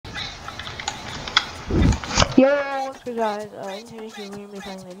Yo, what's good guys? In today's video, we're going to be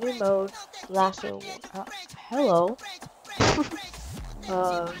playing the new mode, Lasso. Hello.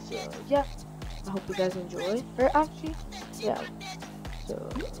 So, yeah, I hope you guys enjoy. Or actually, yeah. So,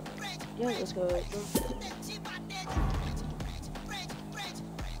 yeah, let's go.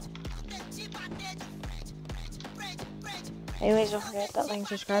 Anyways, don't forget that like and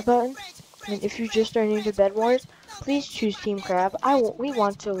subscribe button. And if you just are new to Bedwars, please choose Team Crab. We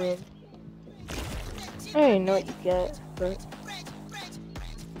want to win. I don't even know what you get, but...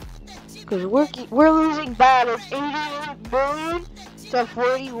 Because we're losing bad. It's 88 million to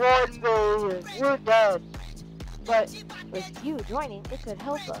 41 million. We're dead. But with you joining, it could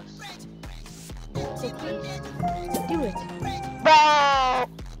help us. So please, do it. Bow!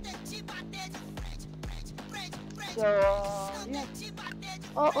 So, yeah.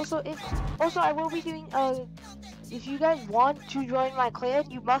 Also, I will be doing, if you guys want to join my clan,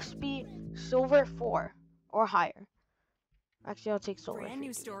 you must be silver 4 or higher. Actually, I'll take silver. Brand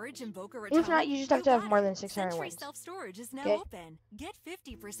new storage in Boca If Raton. not, you just have to have more than 600 wins. Self-storage is now Okay. open. Get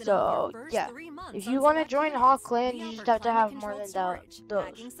 50% So, off your first yeah. 3 months. If you want to join Hawk Clan, you just have to have more than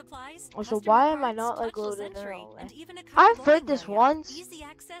those. Also, why am I not like loaded in a way? I've played this once. Easy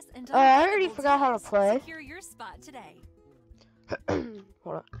access and I already forgot how to play. Secure your spot today. Hold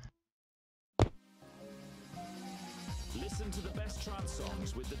on. Listen to the best trance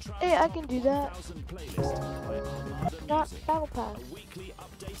songs with the Trance Hey, I can do that. 1000 playlist by Armada Not Music. Battle Pass. A weekly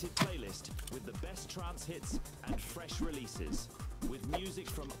updated playlist with the best trance hits and fresh releases. With music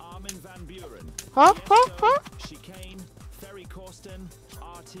from Armin van Buuren, Huh? Chicane, Ferry Corsten,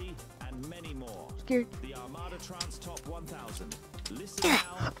 Artie, and many more. Scared. The Armada Trance Top 1000. Listen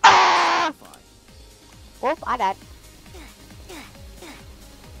now. Ah! Oh, I died.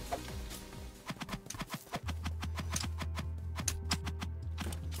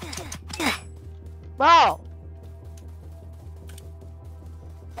 Bro! I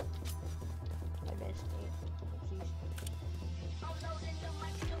missed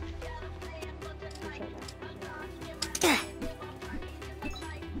it.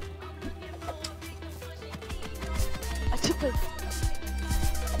 I took it.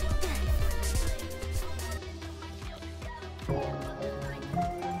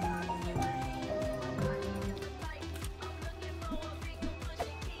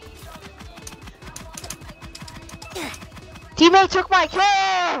 Teammate took my kill!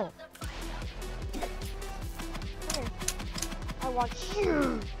 I want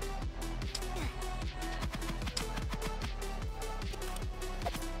you!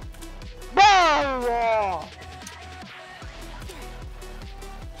 Bro!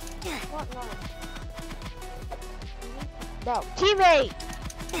 What not? No. Teammate!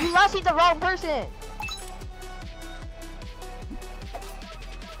 You lost the wrong person!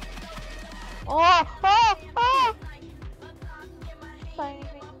 Oh! Oh! Oh!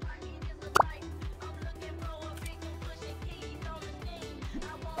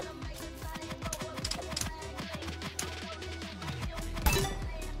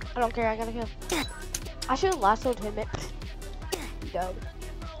 I don't care, I gotta kill. I should have lassoed him. Dub.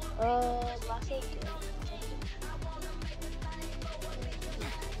 Lassoed him.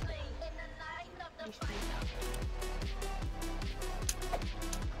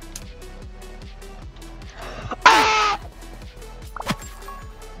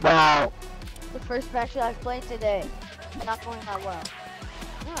 Wow. The first match that I've played today. Not going that well.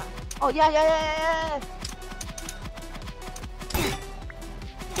 Yeah. Oh, yeah.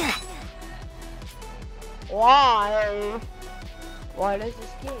 Why? Why does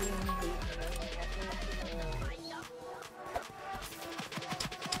this game hate me?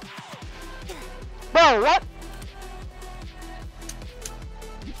 Bro, what?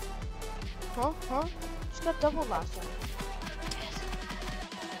 Huh? Just got double lasso.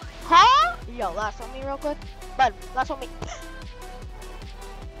 Huh? Yo, lasso me real quick. Bud, lasso me.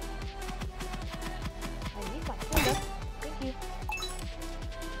 I need my kill. Thank you.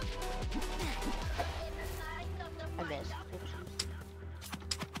 I missed.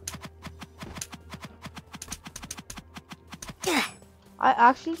 I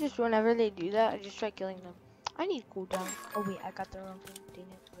actually just, whenever they do that, I just try killing them. I need cooldown. Oh wait, I got the wrong thing. Dang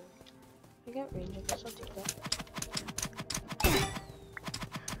it. I got range, I guess I'll take that.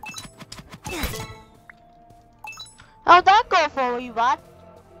 How'd that go for you, bud?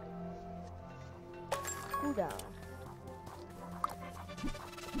 Cooldown.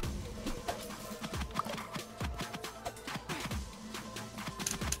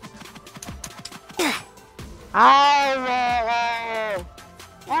 Oh,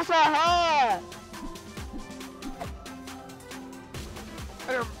 what's that?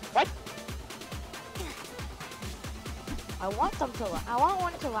 What? I want them to. I want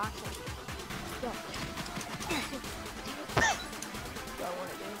one to lasso. Yo. Yo, I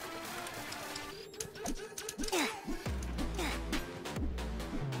want to do.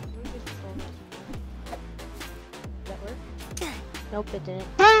 Did that work? Nope, it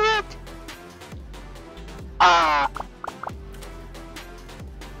didn't. Dang it! Ah!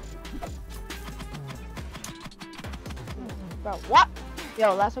 Bro, what?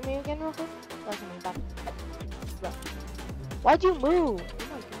 Yo, lasso me again real quick. Lasso me back. Bro. Why'd you move? Oh my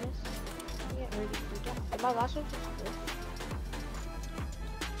goodness. I'm getting ready to freak out. Did my lasso just split?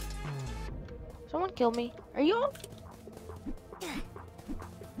 Someone kill me. Are you?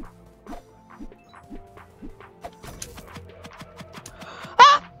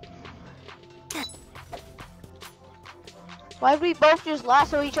 Ah! Why'd we both just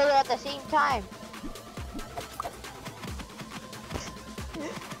lasso each other at the same time?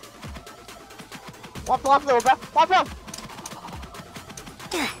 One block though, bro. One block.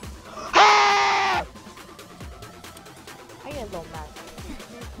 Ah! I get a little mad.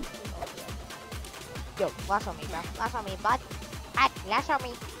 Yo, lasso me, bro. Lasso me, bud. Lasso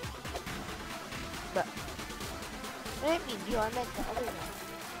me. Bro. I didn't mean you, I meant the other one.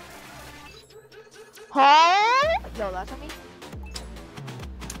 Huh? Yo, lasso me.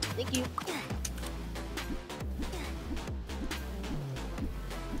 Thank you.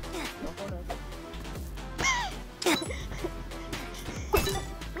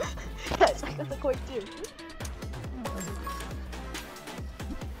 Yes, I got the coin too.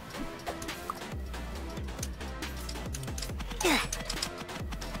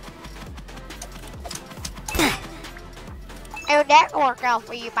 How'd that work out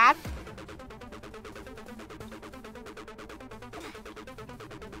for you, bud?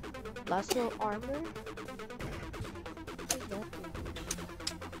 Lasso armor? What is that thing?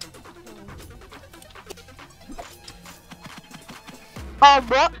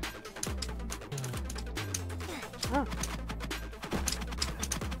 What? Oh.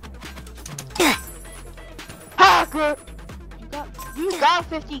 Hacker! You got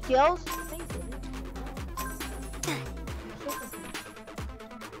 50 kills?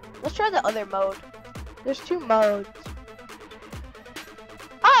 Let's try the other mode. There's 2 modes.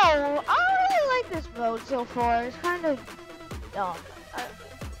 Oh, I really like this mode so far. It's kind of dumb.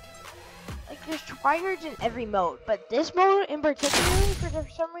 Like there's tryhards in every mode, but this mode in particular, for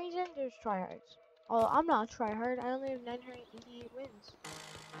some reason, there's tryhards. Oh, I'm not a tryhard. I only have 988 wins.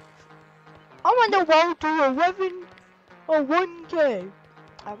 I'm on the road to 11 or 1K.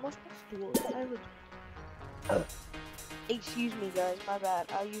 I almost missed duels. Excuse me, guys. My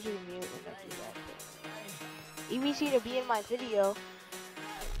bad. I usually mute when I do that. EBC to be in my video.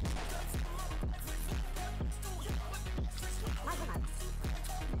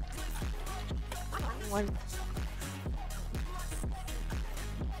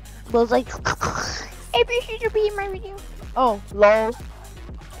 Was like, ABC to be in my video. Oh, lol.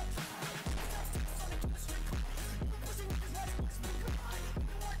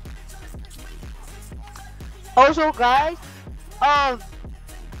 Also, guys, I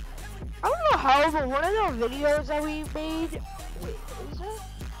don't know how, but one of the videos that we made. Wait, what is that?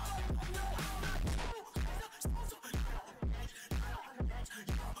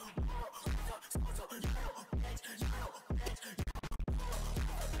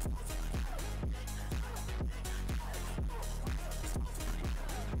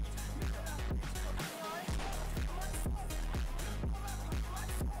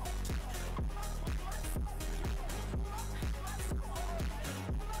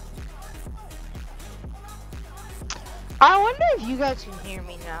 I wonder if you guys can hear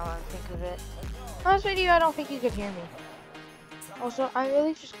me now when I think of it. Last video, I don't think you could hear me. Also, I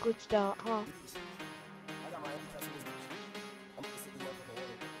really just glitched out, huh?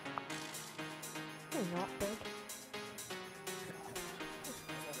 You're not bad.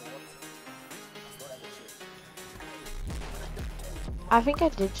 I think I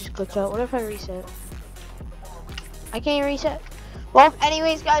did just glitch out. What if I reset? I can't reset. Well,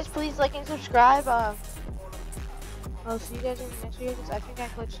 anyways, guys, please like and subscribe. I'll see you guys in the next video because I think I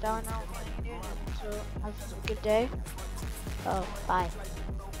glitched out now. So have a good day. Oh, bye.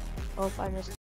 Hope I missed.